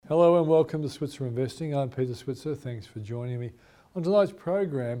Hello and welcome to Switzer Investing. I'm Peter Switzer. Thanks for joining me. On tonight's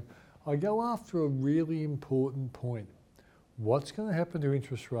program, I go after a really important point. What's going to happen to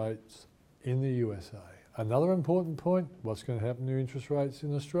interest rates in the USA? Another important point, what's going to happen to interest rates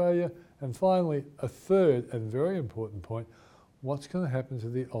in Australia? And finally, a third and very important point, what's going to happen to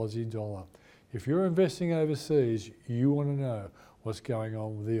the Aussie dollar? If you're investing overseas, you want to know what's going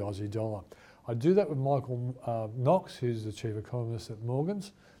on with the Aussie dollar. I do that with Michael Knox, who's the chief economist at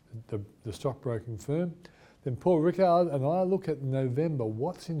Morgans, the stockbroking firm. Then Paul Rickard and I look at November,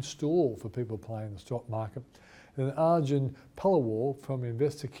 what's in store for people playing the stock market. And then Arjun Pallawar from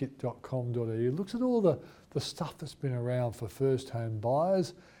investorkit.com.au looks at all the stuff that's been around for first home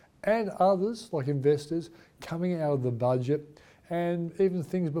buyers and others like investors coming out of the budget, and even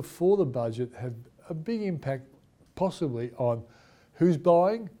things before the budget have a big impact possibly on who's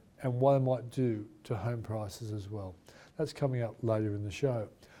buying and what it might do to home prices as well. That's coming up later in the show.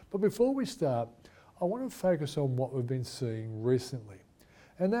 But before we start, I want to focus on what we've been seeing recently.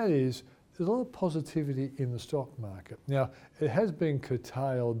 And that is, there's a lot of positivity in the stock market. Now, it has been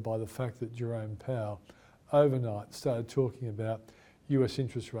curtailed by the fact that Jerome Powell overnight started talking about US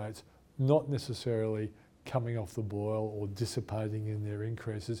interest rates not necessarily coming off the boil or dissipating in their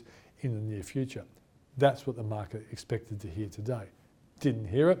increases in the near future. That's what the market expected to hear today. Didn't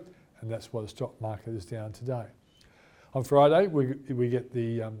hear it, and that's why the stock market is down today. On Friday, we get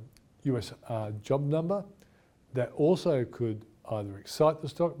the US job number. That also could either excite the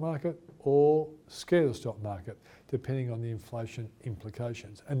stock market or scare the stock market, depending on the inflation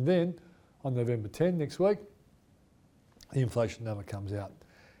implications. And then on November 10 next week, the inflation number comes out.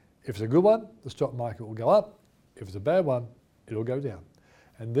 If it's a good one, the stock market will go up. If it's a bad one, it'll go down.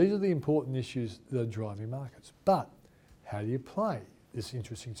 And these are the important issues that are driving markets. But how do you play this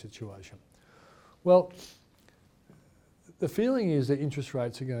interesting situation? Well, the feeling is that interest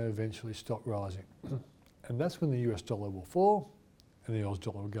rates are going to eventually stop rising. And that's when the US dollar will fall and the Aus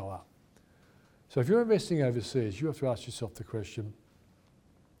dollar will go up. So if you're investing overseas, you have to ask yourself the question,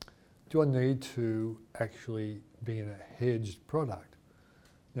 do I need to actually be in a hedged product?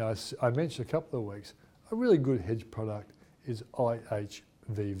 Now, as I mentioned a couple of weeks, a really good hedged product is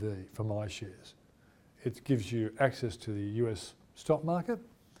IHVV for iShares. It gives you access to the US stock market,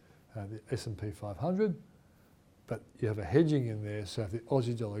 the S&P 500, but you have a hedging in there, so if the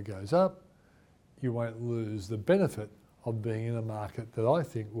Aussie dollar goes up, you won't lose the benefit of being in a market that I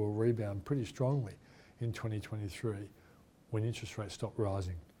think will rebound pretty strongly in 2023 when interest rates stop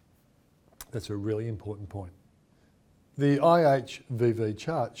rising. That's a really important point. The IHVV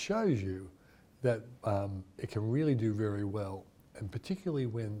chart shows you that it can really do very well, and particularly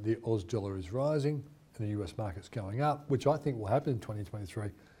when the Aus dollar is rising and the US market's going up, which I think will happen in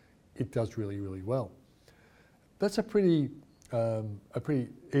 2023, it does really, really well. That's a pretty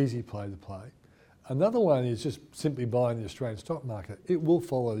easy play to play. Another one is just simply buying the Australian stock market. It will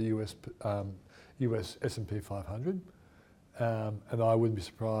follow the US S&P 500, and I wouldn't be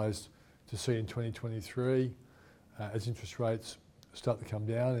surprised to see in 2023, as interest rates start to come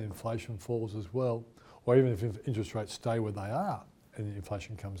down and inflation falls as well, or even if interest rates stay where they are and the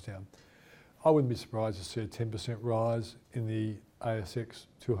inflation comes down, I wouldn't be surprised to see a 10% rise in the ASX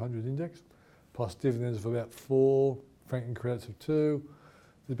 200 index, plus dividends of about 4, franking credits of 2,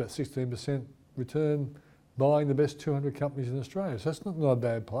 there's about 16% return, buying the best 200 companies in Australia. So that's not a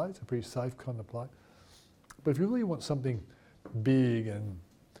bad play, it's a pretty safe kind of play. But if you really want something big and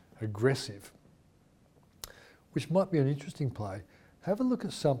aggressive, which might be an interesting play, have a look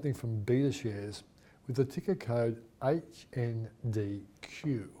at something from BetaShares with the ticker code HNDQ.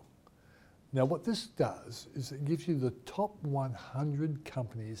 Now what this does is it gives you the top 100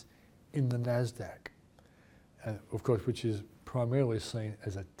 companies in the NASDAQ, and of course which is primarily seen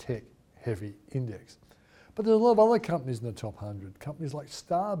as a tech-heavy index. But there's a lot of other companies in the top 100, companies like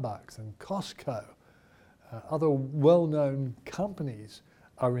Starbucks and Costco, other well-known companies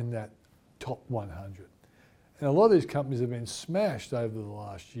are in that top 100. And a lot of these companies have been smashed over the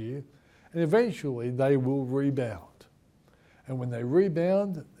last year, and eventually they will rebound. And when they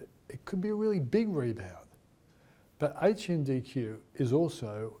rebound, it could be a really big rebound. But HNDQ is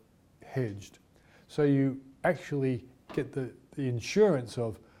also hedged. So you actually get the insurance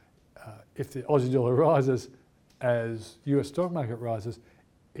of if the Aussie dollar rises as US stock market rises,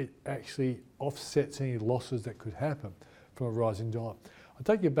 it actually offsets any losses that could happen from a rising dollar. I'll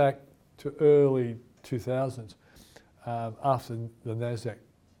take you back to early 2000s after the NASDAQ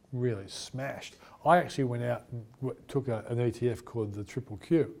really smashed. I actually went out and took an ETF called the Triple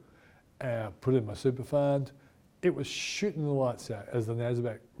Q, put it in my super fund. It was shooting the lights out as the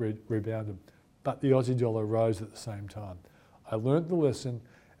NASDAQ rebounded, but the Aussie dollar rose at the same time. I learnt the lesson,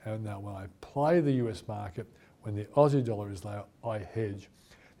 And now when I play the US market, when the Aussie dollar is low, I hedge.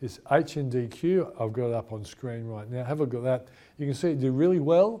 This HNDQ, I've got it up on screen right now. Have a look at that. You can see it did really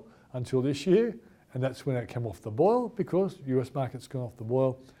well until this year, and that's when it came off the boil because US market's gone off the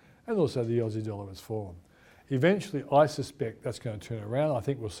boil, and also the Aussie dollar has fallen. Eventually, I suspect that's going to turn around. I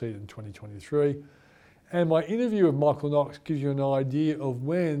think we'll see it in 2023. And my interview with Michael Knox gives you an idea of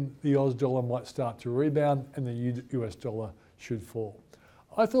when the Aus dollar might start to rebound and the US dollar should fall.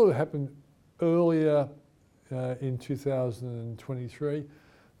 I thought it happened earlier in 2023.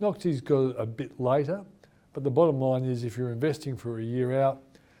 Knoxie's got it a bit later, but the bottom line is if you're investing for a year out,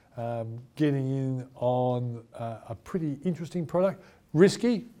 getting in on a pretty interesting product,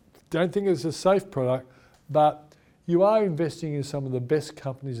 risky, don't think it's a safe product, but you are investing in some of the best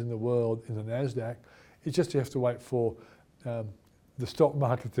companies in the world in the NASDAQ. It's just you have to wait for the stock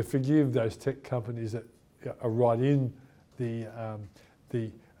market to forgive those tech companies that are right in the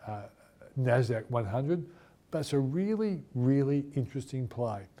NASDAQ 100. But it's a really, really interesting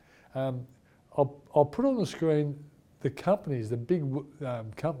play. I'll put on the screen the companies, the big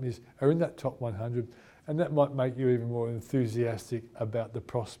companies are in that top 100, and that might make you even more enthusiastic about the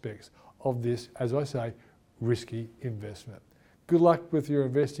prospects of this, as I say, risky investment. Good luck with your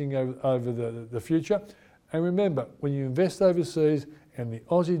investing over the future. And remember, when you invest overseas and the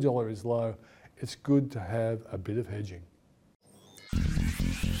Aussie dollar is low, it's good to have a bit of hedging.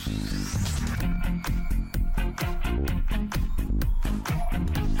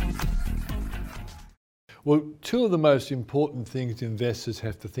 Well, two of the most important things investors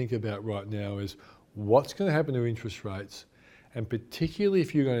have to think about right now is what's going to happen to interest rates, and particularly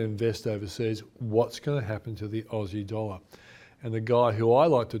if you're going to invest overseas, what's going to happen to the Aussie dollar. And the guy who I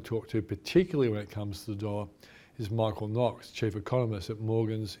like to talk to, particularly when it comes to the dollar, is Michael Knox, Chief Economist at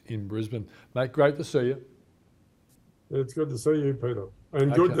Morgans in Brisbane. Mate, great to see you. It's good to see you, Peter.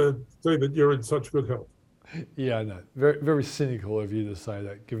 And good to see that you're in such good health. Yeah, I know. Very, very cynical of you to say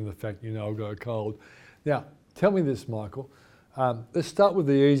that, given the fact you know I've got a cold. Now, tell me this, Michael. Let's start with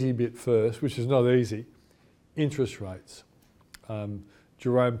the easy bit first, which is not easy. Interest rates.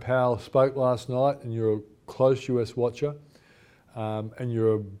 Jerome Powell spoke last night, and you're a close US watcher, and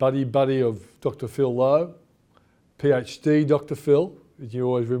you're a buddy of Dr. Phil Lowe, PhD Dr. Phil, as you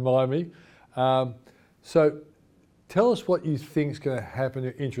always remind me. So tell us what you think is going to happen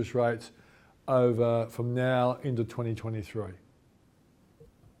to interest rates from now into 2023.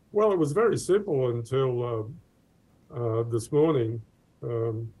 Well, it was very simple until this morning,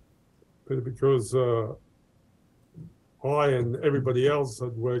 Peter, because I and everybody else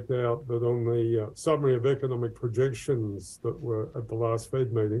had worked out that on the summary of economic projections that were at the last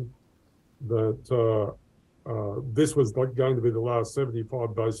Fed meeting, that this was going to be the last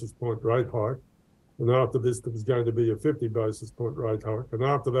 75 basis point rate hike. And after this, there was going to be a 50 basis point rate hike. And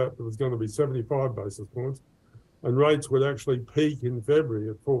after that, there was going to be 75 basis points. And rates would actually peak in February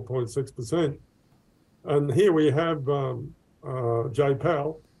at 4.6%. And here we have Jay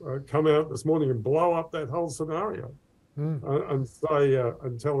Powell come out this morning and blow up that whole scenario and say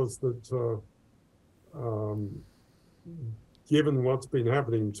and tell us that given what's been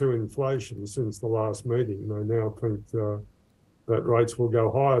happening to inflation since the last meeting, they now think that rates will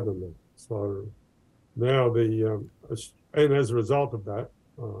go higher than that. So now and as a result of that,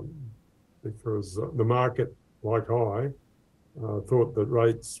 because the market, like I, thought that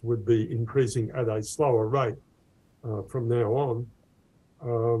rates would be increasing at a slower rate from now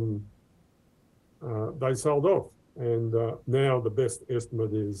on, they sold off. And now the best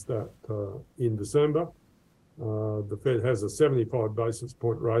estimate is that in December, the Fed has a 75 basis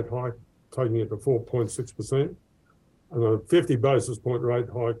point rate hike, taking it to 4.6%, and a 50 basis point rate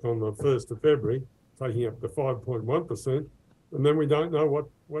hike on the 1st of February, taking it up to 5.1%. And then we don't know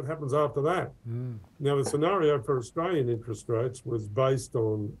what happens after that. Now, the scenario for Australian interest rates was based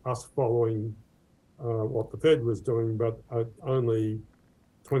on us following what the Fed was doing, but at only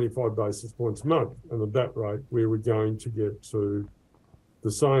 25 basis points a month. And at that rate, we were going to get to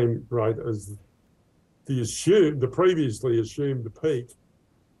the same rate as the previously assumed peak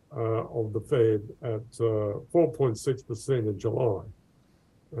of the Fed at 4.6% in July.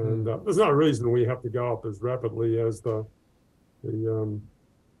 And there's no reason we have to go up as rapidly as the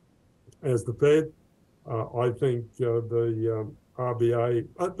Fed. I think the RBA,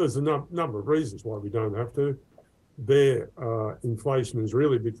 there's a number of reasons why we don't have to. Their inflation is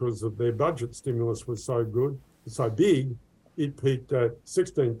really because of their budget stimulus was so good, so big, it peaked at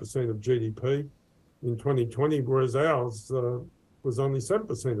 16% of GDP in 2020, whereas ours was only 7%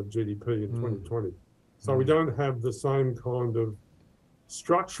 of GDP in 2020. So we don't have the same kind of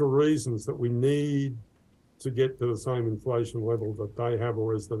structural reasons that we need to get to the same inflation level that they have,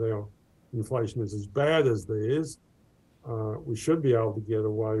 or is that our inflation is as bad as theirs, we should be able to get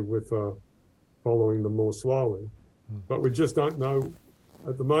away with following them more slowly. But we just don't know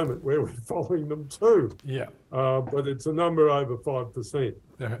at the moment where we're following them to. Yeah. But it's a number over 5%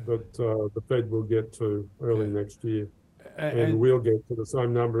 that the Fed will get to early next year. And we'll get to the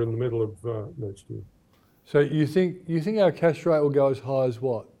same number in the middle of next year. So you think our cash rate will go as high as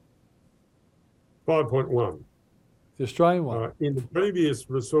what? 5.1. The Australian one? In the previous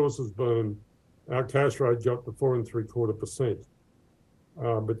resources boom, our cash rate got to 4.75%.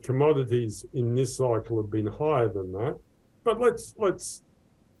 But commodities in this cycle have been higher than that. But let's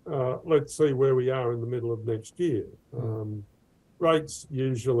see where we are in the middle of next year. Rates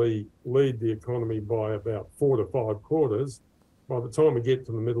usually lead the economy by about 4 to 5 quarters. By the time we get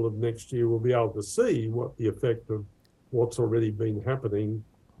to the middle of next year, we'll be able to see what the effect of what's already been happening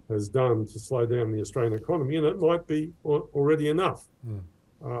has done to slow down the Australian economy, and it might be already enough.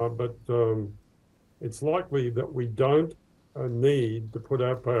 But it's likely that we don't need to put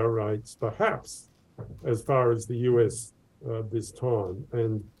up our rates, perhaps, as far as the US this time.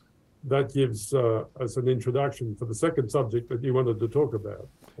 And that gives us an introduction for the second subject that you wanted to talk about.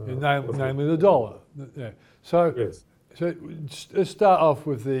 Namely the dollar. Yeah. So, yes. So let's start off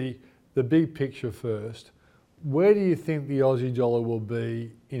with the big picture first. Where do you think the Aussie dollar will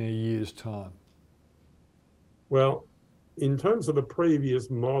be in a year's time? Well, in terms of the previous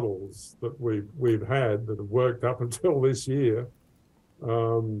models that we've had that have worked up until this year,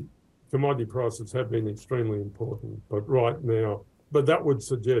 commodity prices have been extremely important. But right now, that would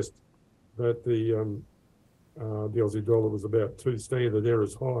suggest that the Aussie dollar was about 2 standard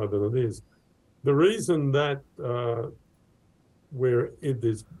errors higher than it is. The reason that we're at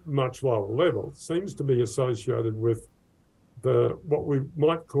this much lower level seems to be associated with what we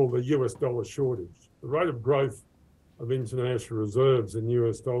might call the US dollar shortage. The rate of growth of international reserves in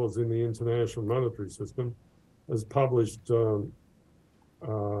US dollars in the international monetary system, as published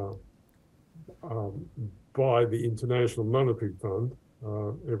by the International Monetary Fund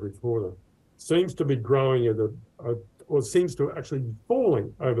every quarter, seems to be growing or seems to actually be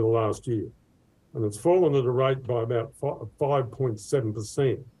falling over the last year. And it's fallen at a rate by about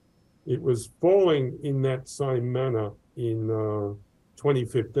 5.7%. It was falling in that same manner in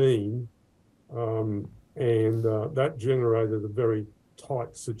 2015, and that generated a very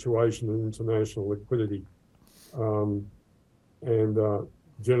tight situation in international liquidity, and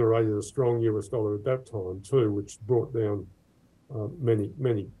generated a strong US dollar at that time too, which brought down many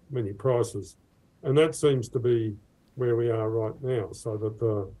prices. And that seems to be where we are right now, so that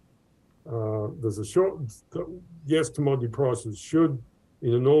there's yes, commodity prices should,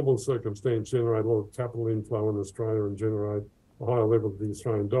 in a normal circumstance, generate a lot of capital inflow in Australia and generate a higher level of the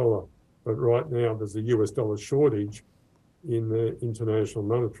Australian dollar. But right now, there's a US dollar shortage in the international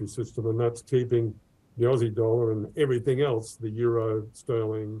monetary system, and that's keeping the Aussie dollar and everything else, the euro,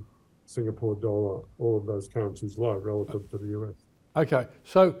 sterling, Singapore dollar, all of those currencies low relative to the US. Okay,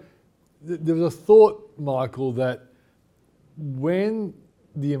 so there was a thought, Michael, that when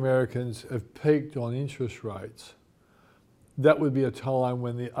the Americans have peaked on interest rates, that would be a time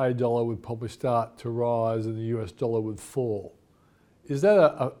when the A dollar would probably start to rise and the US dollar would fall. Is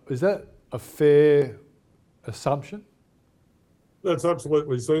that a fair assumption? That's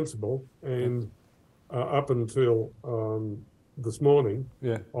absolutely sensible. And up until this morning,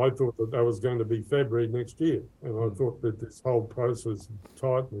 I thought that was going to be February next year. And I thought that this whole process of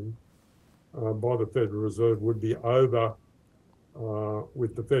tightening by the Federal Reserve would be over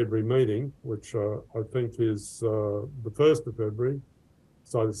with the February meeting, which I think is the 1st of February,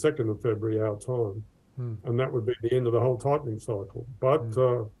 so the 2nd of February our time, and that would be the end of the whole tightening cycle. But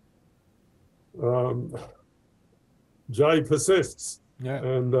Jay persists,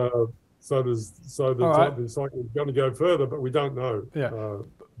 and so the tightening cycle is going to go further, but we don't know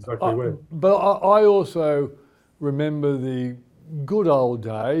exactly when. But I also remember the good old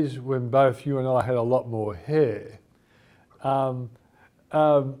days when both you and I had a lot more hair. And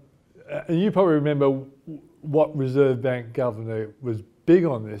you probably remember what Reserve Bank governor was big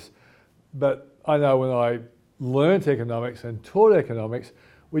on this, but I know when I learnt economics and taught economics,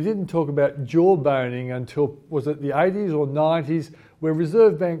 we didn't talk about jawboning until, was it the 80s or 90s, where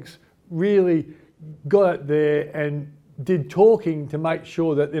Reserve Banks really got it there and did talking to make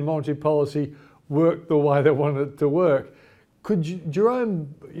sure that their monetary policy worked the way they wanted it to work. Could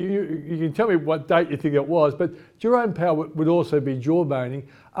Jerome, you can tell me what date you think it was, but Jerome Powell would also be jawboning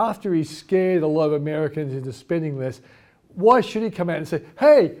after he scared a lot of Americans into spending less. Why should he come out and say,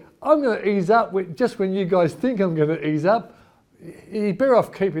 hey, I'm going to ease up just when you guys think I'm going to ease up? he's better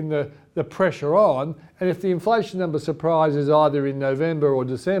off keeping the pressure on, and if the inflation number surprises either in November or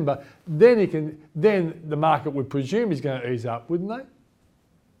December, then the market would presume he's going to ease up, wouldn't they?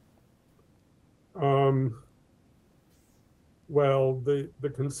 Well, the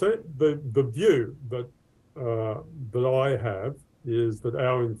view that I have is that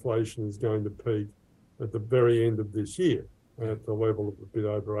our inflation is going to peak at the very end of this year at the level of a bit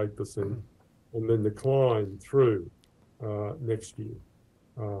over 8%, and then decline through next year.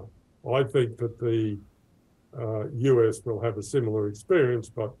 I think that the US will have a similar experience,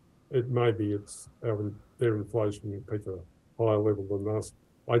 but it may be their inflation will peak at a higher level than us.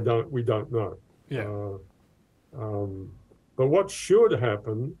 We don't know. Yeah. But what should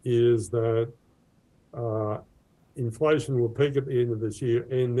happen is that inflation will peak at the end of this year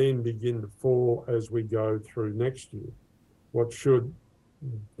and then begin to fall as we go through next year.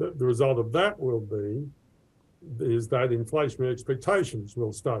 The result of that will be is that inflationary expectations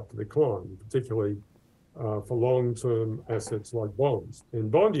will start to decline, particularly for long-term assets like bonds.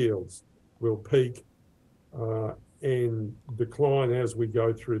 And bond yields will peak and decline as we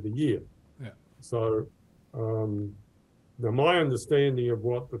go through the year. Yeah. So now my understanding of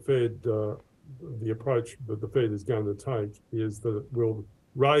what the Fed, the approach that the Fed is going to take is that it will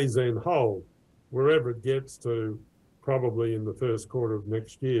raise and hold wherever it gets to, probably in the first quarter of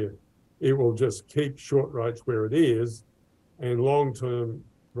next year. It will just keep short rates where it is, and long-term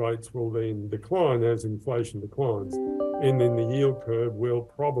rates will then decline as inflation declines. And then the yield curve will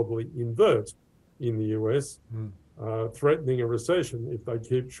probably invert in the US, threatening a recession if they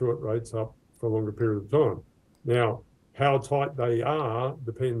keep short rates up for a longer period of time. Now, how tight they are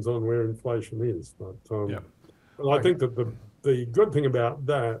depends on where inflation is. But I think that the good thing about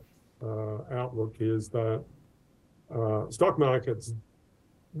that outlook is that stock markets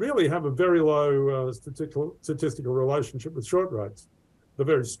really have a very low statistical relationship with short rates. The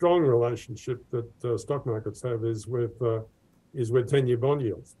very strong relationship that stock markets have is with 10-year bond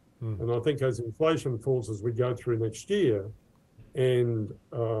yields. And I think as inflation falls as we go through next year, and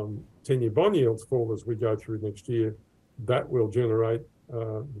 10-year bond yields fall as we go through next year, that will generate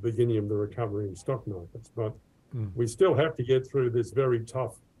the beginning of the recovery in stock markets. But we still have to get through this very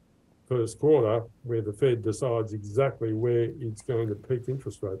tough first quarter where the Fed decides exactly where it's going to peak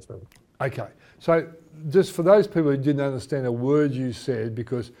interest rates at. Okay, so just for those people who didn't understand a word you said,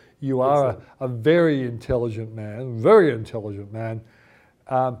 because you are a very intelligent man,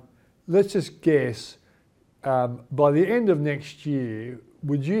 let's just guess, by the end of next year,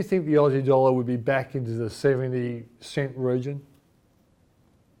 would you think the Aussie dollar would be back into the 70 cent region?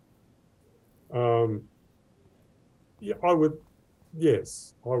 Yeah, I would.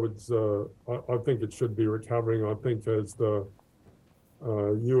 Yes, I would. I think it should be recovering. I think as the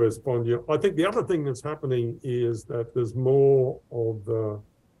US bond yield. I think the other thing that's happening is that there's more of the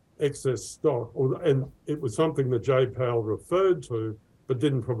excess stock, and it was something that Jay Powell referred to, but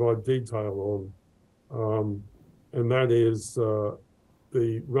didn't provide detail on, and that is the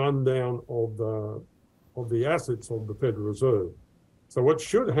rundown of the assets of the Federal Reserve. So what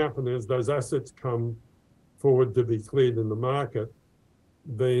should happen is those assets come forward to be cleared in the market,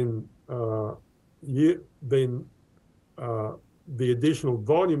 then the additional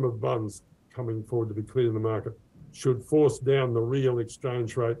volume of funds coming forward to be cleared in the market should force down the real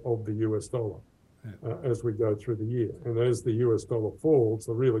exchange rate of the US dollar as we go through the year. And as the US dollar falls,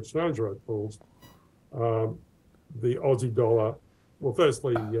 the real exchange rate falls, the Aussie dollar, well,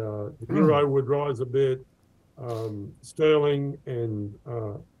 firstly, the euro would rise a bit, sterling and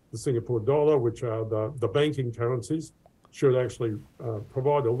the Singapore dollar, which are the banking currencies, should actually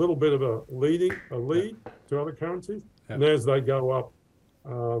provide a little bit of a lead to other currencies. And as they go up,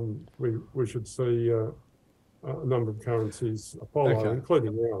 we should see a number of currencies follow,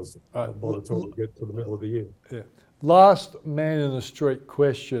 including ours, by the time we get to the middle of the year. Yeah. Last man in the street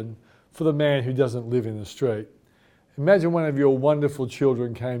question for the man who doesn't live in the street. Imagine one of your wonderful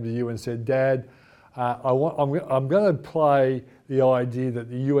children came to you and said, "Dad, I'm going to play the idea that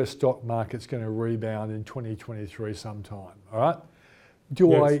the US stock market's going to rebound in 2023 sometime. All right?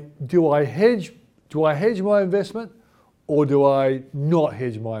 Do I hedge my investment, or do I not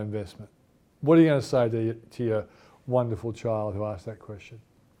hedge my investment?" What are you going to say to your wonderful child who asked that question?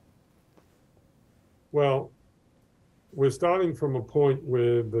 Well, we're starting from a point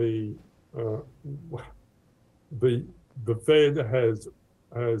where the Fed has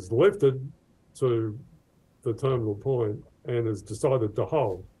lifted to the terminal point and has decided to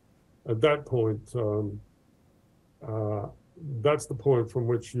hold. At that point, that's the point from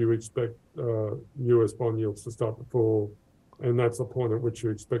which you expect US bond yields to start to fall, and that's the point at which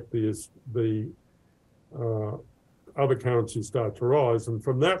you expect the other currencies start to rise. And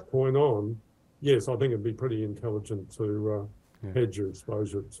from that point on, yes, I think it'd be pretty intelligent to hedge your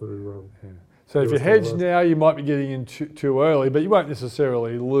exposure to. So if you US hedge dollar. now, you might be getting in too early, but you won't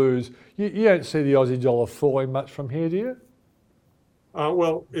necessarily lose. You don't see the Aussie dollar falling much from here, do you?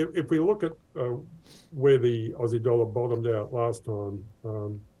 Well, if we look at where the Aussie dollar bottomed out last time,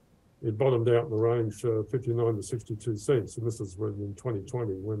 it bottomed out in the range 59 to 62 cents, and this is in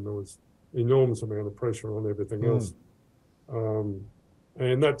 2020 when there was enormous amount of pressure on everything else,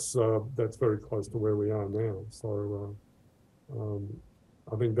 and that's very close to where we are now. So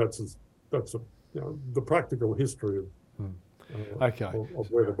I think that's the practical history of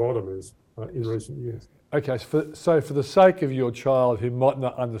where the bottom is in recent years. Okay, so for the sake of your child who might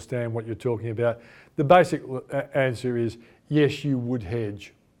not understand what you're talking about, the basic answer is yes, you would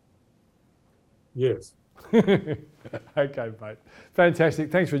hedge. Yes. Okay, mate. Fantastic.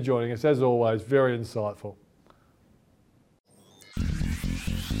 Thanks for joining us. As always, very insightful.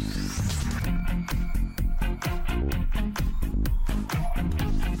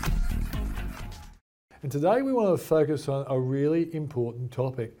 And today we want to focus on a really important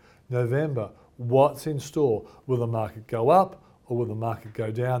topic. November, what's in store? Will the market go up or will the market go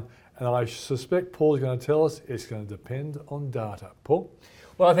down? And I suspect Paul's going to tell us it's going to depend on data. Paul?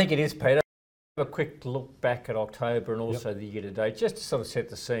 Well, I think it is, Peter. A quick look back at October and also the year to date, just to sort of set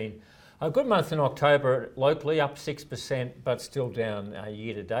the scene. A good month in October, locally up 6%, but still down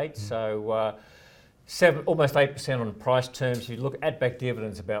year to date. So almost 8% on price terms. If you look at back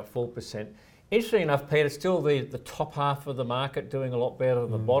dividends, about 4%. Interestingly enough, Peter, still the top half of the market doing a lot better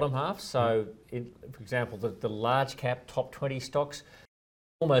than the bottom half. So, for example, the large cap top 20 stocks,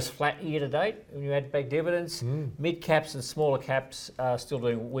 almost flat year to date when you add back dividends. Mid caps and smaller caps are still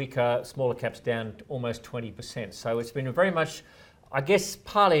doing weaker, smaller caps down almost 20%. So it's been very much, I guess,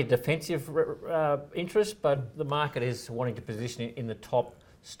 partly a defensive interest, but the market is wanting to position it in the top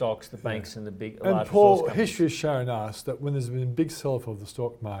stocks, the banks and the big large And Paul, resource companies. history has shown us that when there's been a big sell-off of the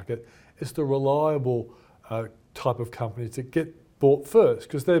stock market, it's the reliable type of companies that get bought first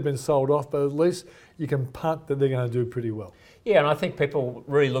because they've been sold off, but at least you can punt that they're going to do pretty well. Yeah, and I think people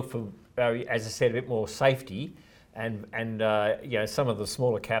really look for, as I said, a bit more safety, and some of the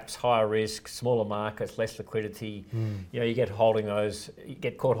smaller caps, higher risk, smaller markets, less liquidity. You get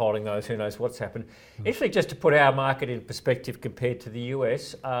caught holding those. Who knows what's happened? Actually, just to put our market in perspective compared to the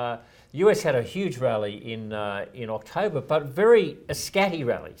US, the US had a huge rally in October, but a scatty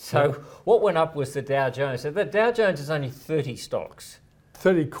rally. So what went up was the Dow Jones. So the Dow Jones is only 30 stocks.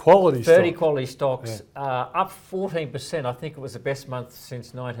 30 quality stocks, up 14%. I think it was the best month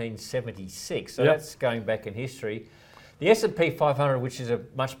since 1976. So that's going back in history. The S&P 500, which is a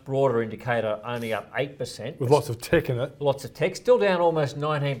much broader indicator, only up 8%. With lots of tech in it. Lots of tech, still down almost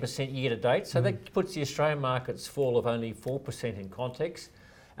 19% year to date. So that puts the Australian market's fall of only 4% in context.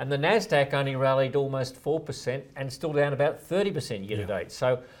 And the NASDAQ only rallied almost 4% and still down about 30% year to date.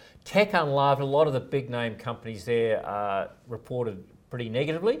 So tech unloved, a lot of the big name companies there reported pretty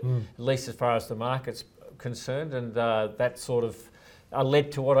negatively, at least as far as the market's concerned, and that sort of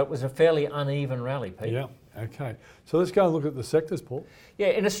led to what was a fairly uneven rally, Pete. Yeah, okay. So let's go and look at the sectors, Paul. Yeah,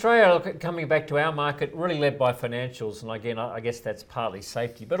 in Australia, coming back to our market, really led by financials, and again, I guess that's partly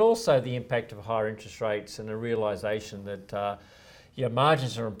safety, but also the impact of higher interest rates and the realisation that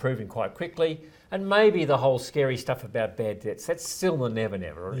margins are improving quite quickly, and maybe the whole scary stuff about bad debts, that's still the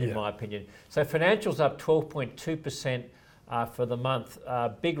never, in my opinion. So financials up 12.2%. For the month,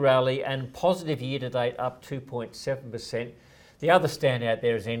 big rally and positive year to date, up 2.7%. The other standout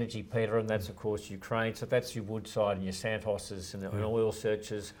there is energy, Peter, and that's of course Ukraine. So that's your Woodside and your Santos's and oil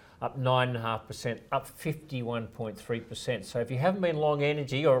searches, up 9.5%, up 51.3%. So if you haven't been long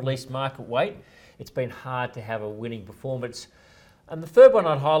energy, or at least market weight, it's been hard to have a winning performance. And the third one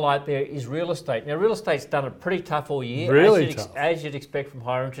I'd highlight there is real estate. Now, real estate's done it pretty tough all year, Really tough. As you'd expect from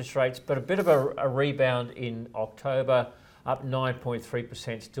higher interest rates, but a bit of a rebound in October. Up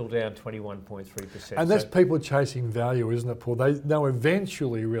 9.3%, still down 21.3%. And that's people chasing value, isn't it, Paul? They know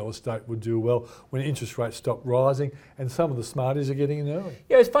eventually real estate would do well when interest rates stop rising, and some of the smarties are getting in early.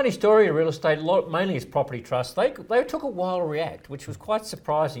 Yeah, it's a funny story in real estate. Mainly it's property trusts. They took a while to react, which was quite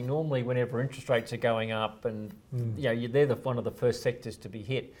surprising. Normally, whenever interest rates are going up, and they're one of the first sectors to be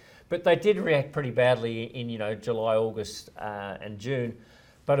hit. But they did react pretty badly in July, August, and June.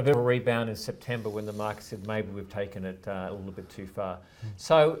 But a bit of a rebound in September when the market said maybe we've taken it a little bit too far.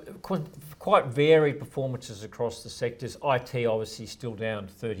 So quite varied performances across the sectors. IT obviously still down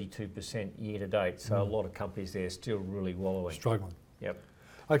 32% year to date. So a lot of companies there still really wallowing. Struggling. Yep.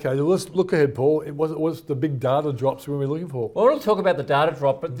 Okay, so let's look ahead, Paul. What's the big data drops we were looking for? Well, we'll talk about the data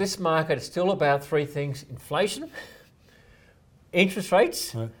drop, but this market is still about three things: inflation, interest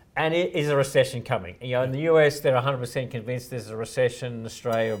rates, Right. and is a recession coming? You know, in the US, they're 100% convinced there's a recession. In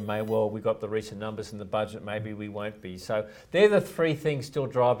Australia, we got the recent numbers in the budget, maybe we won't be. So they're the three things still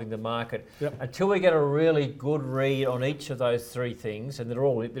driving the market. Yep. Until we get a really good read on each of those three things, and they're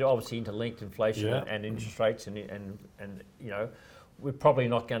obviously interlinked, inflation Yeah. and interest rates, and you know, we're probably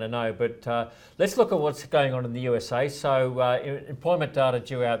not going to know. But let's look at what's going on in the USA. So employment data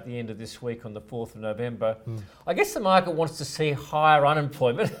due out at the end of this week on the 4th of November. I guess the market wants to see higher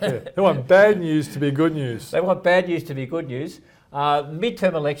unemployment. Yeah. They want bad news to be good news. They want bad news to be good news.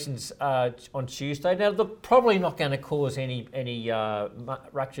 Midterm elections on Tuesday. Now, they're probably not going to cause any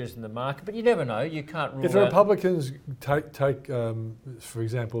ruptures in the market, but you never know. You can't rule If the out. Republicans take for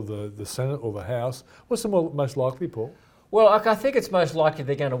example, the Senate or the House, what's the most likely, Paul? Well, I think it's most likely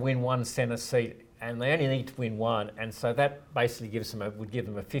they're going to win one Senate seat, and they only need to win one, and so that basically would give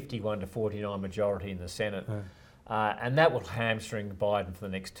them a 51 to 49 majority in the Senate, and that will hamstring Biden for the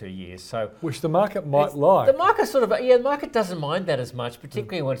next 2 years. So, Which the market might like. the market the market doesn't mind that as much,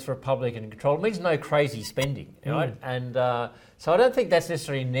 particularly when it's Republican control. It means no crazy spending, right? And so I don't think that's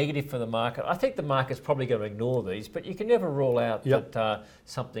necessarily negative for the market. I think the market's probably going to ignore these, but you can never rule out that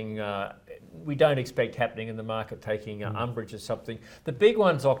something we don't expect happening in the market taking umbrage at something. The big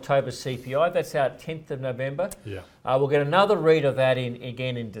one's October CPI. That's out 10th of November. Yeah. We'll get another read of that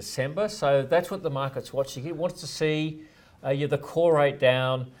again in December. So that's what the market's watching. It wants to see the core rate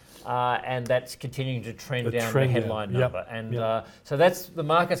down, and that's continuing to trend down the headline number. And so that's the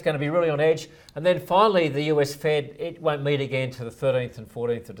market's going to be really on edge. And then finally, the US Fed, it won't meet again to the 13th and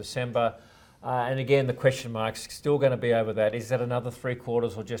 14th of December. And again, the question mark's still going to be over that. Is that another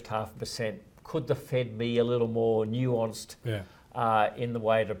 0.75% or just 0.5%? Could the Fed be a little more nuanced in the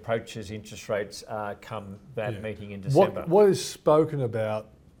way it approaches interest rates come that meeting in December? What is spoken about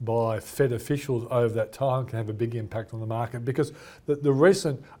by Fed officials over that time can have a big impact on the market, because the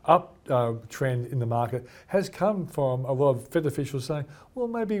recent trend in the market has come from a lot of Fed officials saying, well,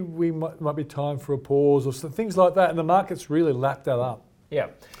 maybe we might be time for a pause or some things like that, and the market's really lapped that up. Yeah.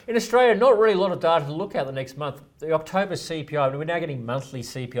 In Australia, not really a lot of data to look at the next month. The October CPI, we're now getting monthly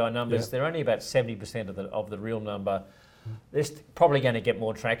CPI numbers. They're only about 70% of the real number. They're probably going to get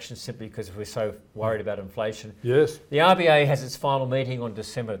more traction simply because we're so worried about inflation. Yes. The RBA has its final meeting on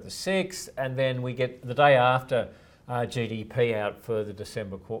December the 6th, and then we get the day after GDP out for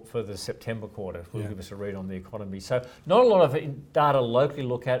the September quarter. Will give us a read on the economy. So not a lot of data locally to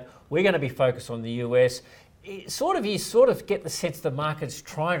look at. We're going to be focused on the US. You sort of get the sense the market's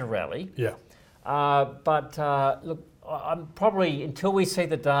trying to rally. Yeah. But look, I'm probably, until we see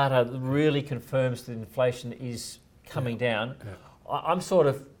the data that really confirms that inflation is coming down, I'm sort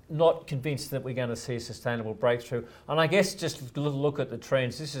of not convinced that we're going to see a sustainable breakthrough. And I guess just look at the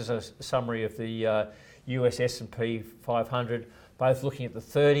trends. This is a summary of the US S&P 500, both looking at the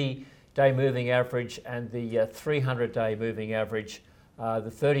 30-day moving average and the 300-day moving average.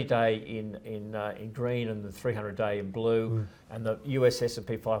 The 30-day in green and the 300-day in blue, and the US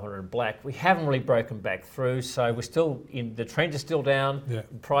S&P 500 in black. We haven't really broken back through, so we're still the trend is still down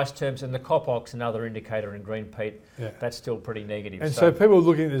in price terms, and the COPOX, another indicator in green, Pete, that's still pretty negative. And so people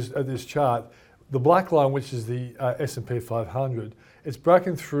looking at this chart, the black line, which is the S&P 500, it's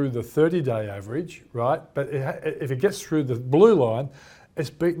broken through the 30-day average, right? But if it gets through the blue line, it's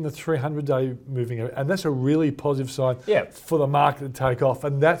beaten the 300-day moving average, and that's a really positive sign for the market to take off.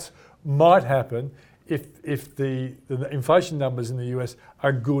 And that might happen if the inflation numbers in the US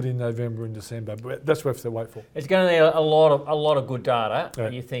are good in November and December. But that's what we have to wait for. It's going to need a lot of good data.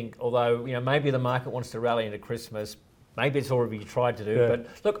 And you think, although maybe the market wants to rally into Christmas, maybe it's already tried to do. But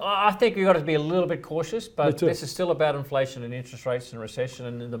look, I think we've got to be a little bit cautious. But this is still about inflation and interest rates and recession,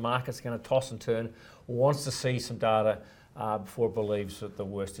 and the market's going to toss and turn. Wants to see some data before it believes that the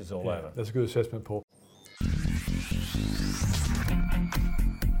worst is all over. That's a good assessment, Paul.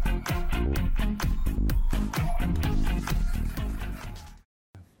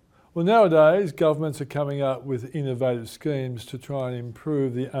 Well, nowadays, governments are coming up with innovative schemes to try and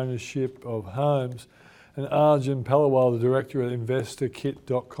improve the ownership of homes. And Arjun Paliwal, the director at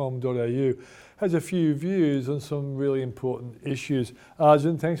investorkit.com.au, has a few views on some really important issues.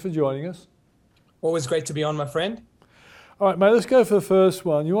 Arjun, thanks for joining us. Always great to be on, my friend. All right, mate, let's go for the first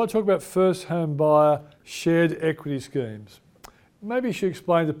one. You want to talk about first home buyer shared equity schemes. Maybe you should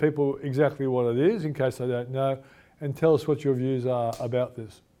explain to people exactly what it is in case they don't know, and tell us what your views are about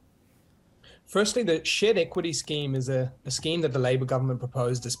this. Firstly, the shared equity scheme is a scheme that the Labor government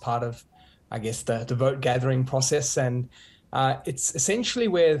proposed as part of, I guess, the vote gathering process. And it's essentially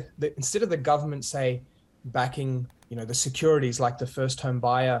where instead of the government, say, backing, the securities like the first home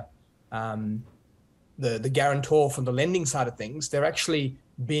buyer the guarantor from the lending side of things, they're actually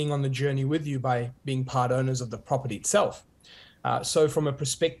being on the journey with you by being part owners of the property itself. So from a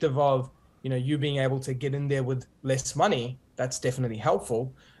perspective of, you being able to get in there with less money, that's definitely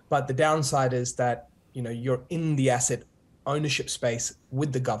helpful. But the downside is that, you're in the asset ownership space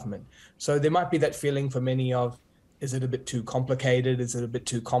with the government. So there might be that feeling for many of, is it a bit too complicated? Is it a bit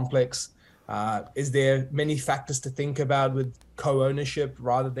too complex? Is there many factors to think about with co-ownership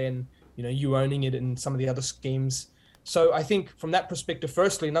rather than, you owning it in some of the other schemes? So I think from that perspective,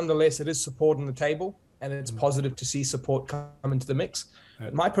 firstly, nonetheless, it is support on the table, and it's positive to see support come into the mix.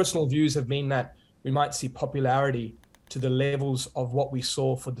 My personal views have been that we might see popularity to the levels of what we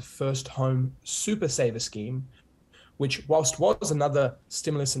saw for the First Home Super Saver scheme, which whilst was another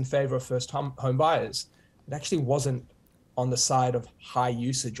stimulus in favor of first home buyers, it actually wasn't on the side of high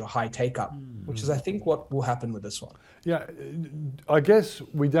usage or high take-up, which is, I think, what will happen with this one. Yeah, I guess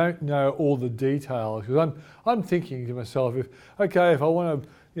we don't know all the details, because I'm thinking to myself, if I want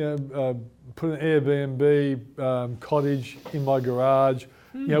to put an Airbnb cottage in my garage,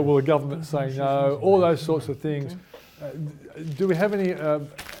 will the government say no? All those sorts of things. Do we have any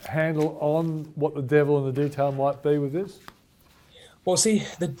handle on what the devil in the detail might be with this? Well, see,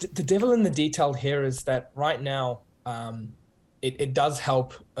 the devil in the detail here is that right now, it does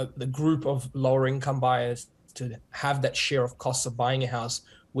help the group of lower income buyers to have that share of costs of buying a house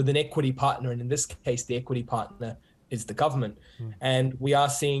with an equity partner. And in this case, the equity partner is the government. And we are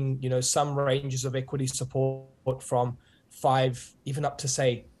seeing, some ranges of equity support from 5, even up to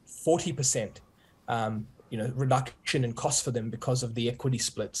say 40%, reduction in costs for them because of the equity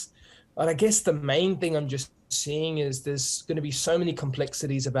splits. But I guess the main thing I'm just seeing is there's going to be so many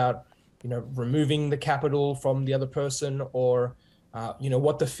complexities about, removing the capital from the other person, or,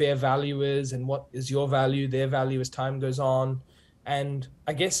 what the fair value is and what is your value, their value as time goes on. And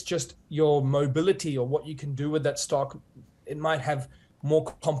I guess just your mobility or what you can do with that stock, it might have more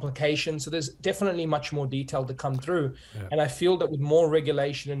complications. So there's definitely much more detail to come through. Yeah. And I feel that with more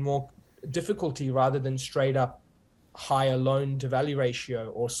regulation and more difficulty, rather than straight up higher loan to value ratio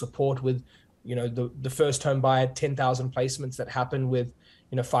or support with, the first home buyer 10,000 placements that happen with,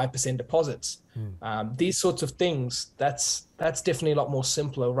 5% deposits. These sorts of things, that's definitely a lot more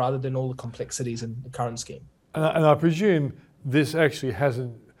simpler rather than all the complexities in the current scheme. And I presume this actually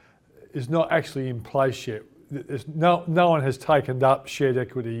is not actually in place yet. No one has taken up shared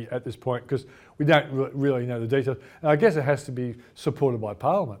equity at this point, because we don't really know the details. And I guess it has to be supported by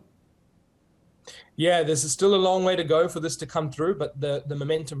Parliament. Yeah, there's still a long way to go for this to come through, but the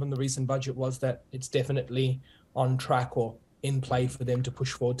momentum from the recent budget was that it's definitely on track or in play for them to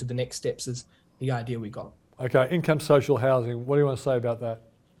push forward to the next steps, is the idea we got. Okay, income social housing. What do you want to say about that?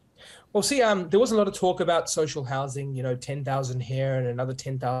 Well, see, there was a lot of talk about social housing, 10,000 here and another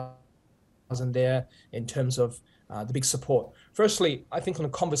 10,000 there in terms of the big support. Firstly, I think on a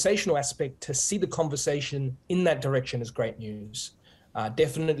conversational aspect, to see the conversation in that direction is great news.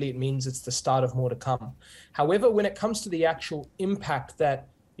 Definitely it means it's the start of more to come. However, when it comes to the actual impact that,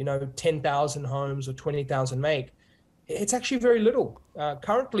 10,000 homes or 20,000 make, it's actually very little.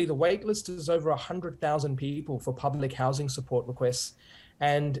 Currently, the wait list is over 100,000 people for public housing support requests.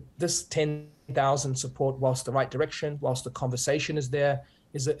 And this 10,000 support, whilst the right direction, whilst the conversation is there,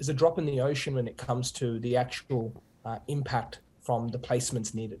 is a drop in the ocean when it comes to the actual impact from the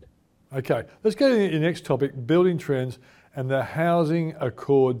placements needed. Okay, let's go to your next topic, building trends and the Housing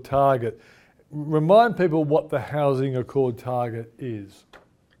Accord target. Remind people what the Housing Accord target is.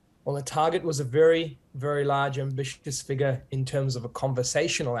 Well, the target was a very, very large, ambitious figure in terms of a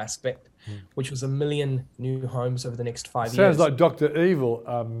conversational aspect, which was 1 million new homes over the next 5 years. Sounds like Dr. Evil,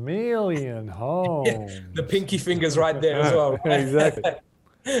 1 million homes. The pinky finger's right there as well. Right? Exactly.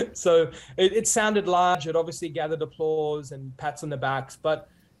 So it sounded large. It obviously gathered applause and pats on the backs. But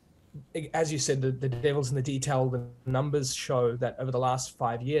as you said, the devil's in the detail. The numbers show that over the last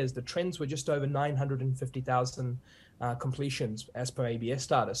 5 years, the trends were just over 950,000 completions as per ABS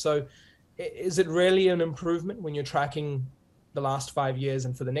data. So is it really an improvement when you're tracking the last 5 years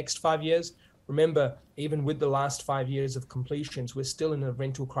and for the next 5 years? Remember, even with the last 5 years of completions, we're still in a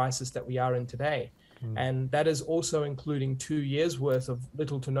rental crisis that we are in today. And that is also including 2 years worth of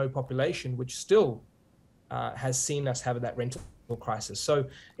little to no population, which still has seen us have that rental crisis. So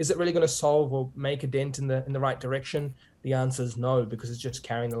is it really going to solve or make a dent in the right direction? The answer is no, because it's just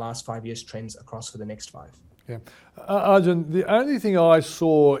carrying the last 5 years trends across for the next 5. Yeah. Arjun, the only thing I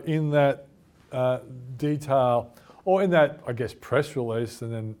saw in that detail, or in that, I guess, press release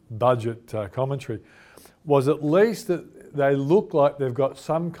and then budget commentary, was at least that they look like they've got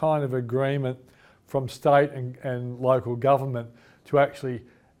some kind of agreement from state and local government to actually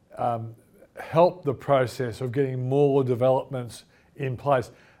help the process of getting more developments in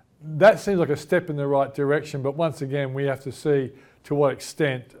place. That seems like a step in the right direction, but once again, we have to see to what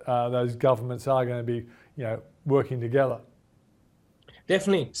extent those governments are going to be, working together.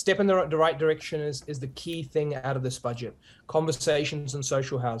 Definitely, step in the right direction is the key thing out of this budget. Conversations on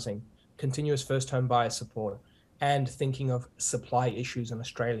social housing, continuous first home buyer support, and thinking of supply issues in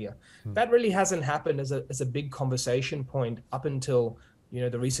Australia. That really hasn't happened as a big conversation point up until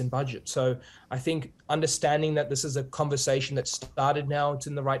the recent budget. So I think understanding that this is a conversation that started now, it's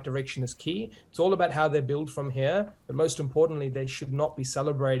in the right direction is key. It's all about how they build from here, but most importantly, they should not be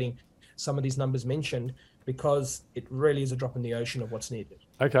celebrating some of these numbers mentioned, because it really is a drop in the ocean of what's needed.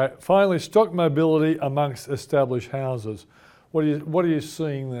 Okay, finally, stock mobility amongst established houses. What are you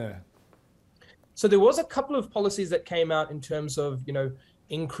seeing there? So there was a couple of policies that came out in terms of,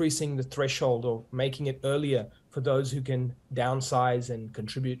 increasing the threshold or making it earlier for those who can downsize and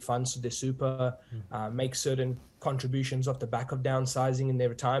contribute funds to their super, make certain contributions off the back of downsizing in their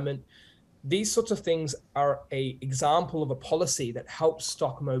retirement. These sorts of things are an example of a policy that helps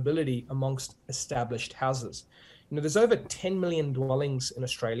stock mobility amongst established houses. There's over 10 million dwellings in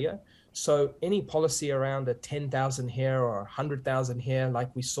Australia. So any policy around a 10,000 here or 100,000 here,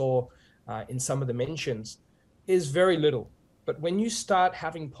 like we saw in some of the mentions, is very little. But when you start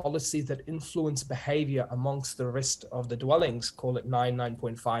having policies that influence behavior amongst the rest of the dwellings, call it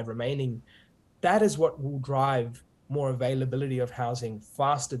 9.5 remaining, that is what will drive more availability of housing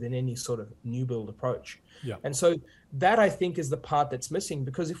faster than any sort of new build approach. Yeah. And so that, I think, is the part that's missing,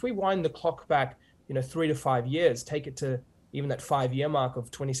 because if we wind the clock back, 3 to 5 years, take it to even that 5-year mark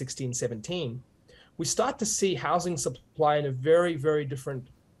of 2016-17, we start to see housing supply in a very, very different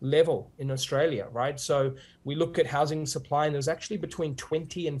level in Australia, right? So we look at housing supply, and there's actually between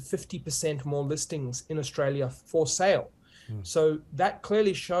 20 and 50% more listings in Australia for sale. So that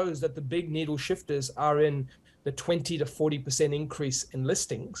clearly shows that the big needle shifters are in the 20 to 40% increase in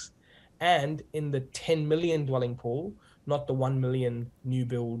listings and in the 10 million dwelling pool, not the 1 million new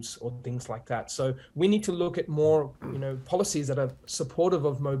builds or things like that. So we need to look at more, policies that are supportive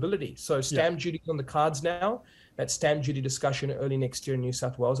of mobility. So stamp duty on the cards now. That stamp duty discussion early next year in New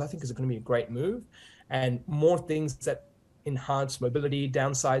South Wales, I think, is going to be a great move, and more things that enhance mobility,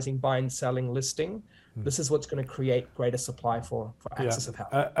 downsizing, buying, selling, listing. This is what's going to create greater supply for access of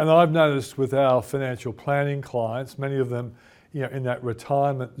housing. And I've noticed with our financial planning clients, many of them, in that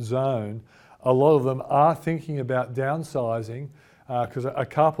retirement zone, a lot of them are thinking about downsizing, because a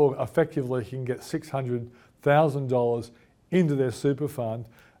couple effectively can get $600,000 into their super fund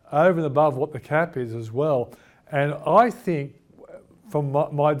over and above what the cap is as well. And I think, from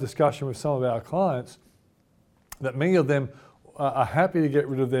my discussion with some of our clients, that many of them are happy to get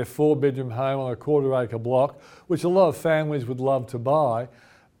rid of their 4-bedroom home on a 1/4 acre block, which a lot of families would love to buy.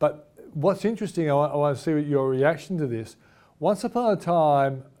 But what's interesting, I want to see your reaction to this. Once upon a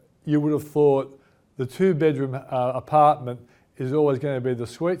time, you would have thought the 2-bedroom apartment is always going to be the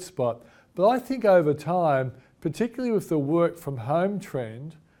sweet spot. But I think over time, particularly with the work from home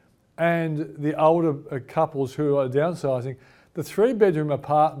trend and the older couples who are downsizing, the 3-bedroom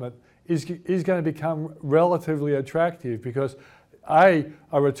apartment is going to become relatively attractive, because a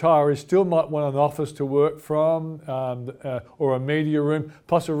retiree still might want an office to work from, or a media room,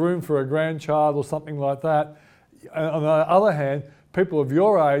 plus a room for a grandchild or something like that. On the other hand, people of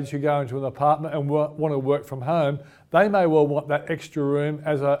your age who go into an apartment and want to work from home, they may well want that extra room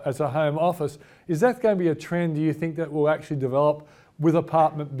as a home office. Is that going to be a trend, do you think, that will actually develop with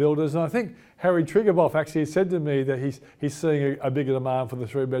apartment builders? And I think Harry Triguboff actually said to me that he's seeing a bigger demand for the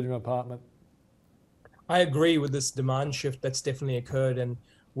 3-bedroom apartment. I agree with this demand shift that's definitely occurred, and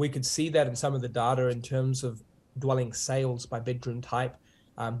we could see that in some of the data in terms of dwelling sales by bedroom type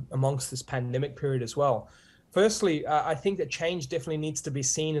amongst this pandemic period as well. Firstly, I think that change definitely needs to be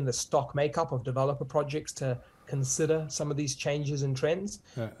seen in the stock makeup of developer projects to consider some of these changes and trends,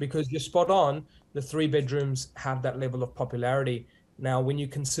 because you're spot on, the 3 bedrooms have that level of popularity. Now, when you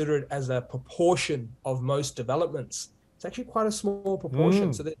consider it as a proportion of most developments, it's actually quite a small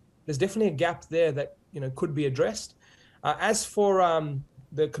proportion. So there's definitely a gap there that could be addressed. As for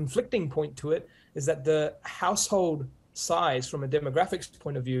the conflicting point to it, is that the household size from a demographics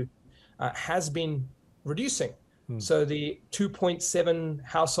point of view has been reducing. So the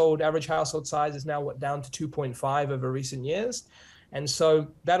 2.7 average household size is now down to 2.5 over recent years. And so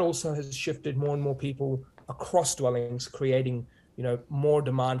that also has shifted more and more people across dwellings, creating more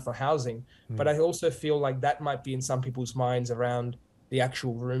demand for housing. But I also feel like that might be in some people's minds around the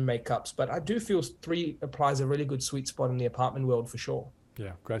actual room makeups. But I do feel 3 applies a really good sweet spot in the apartment world for sure.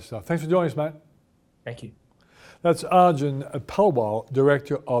 Yeah, great stuff. Thanks for joining us, mate. Thank you. That's Arjun Palwal,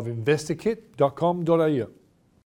 Director of InvestorKit.com.au.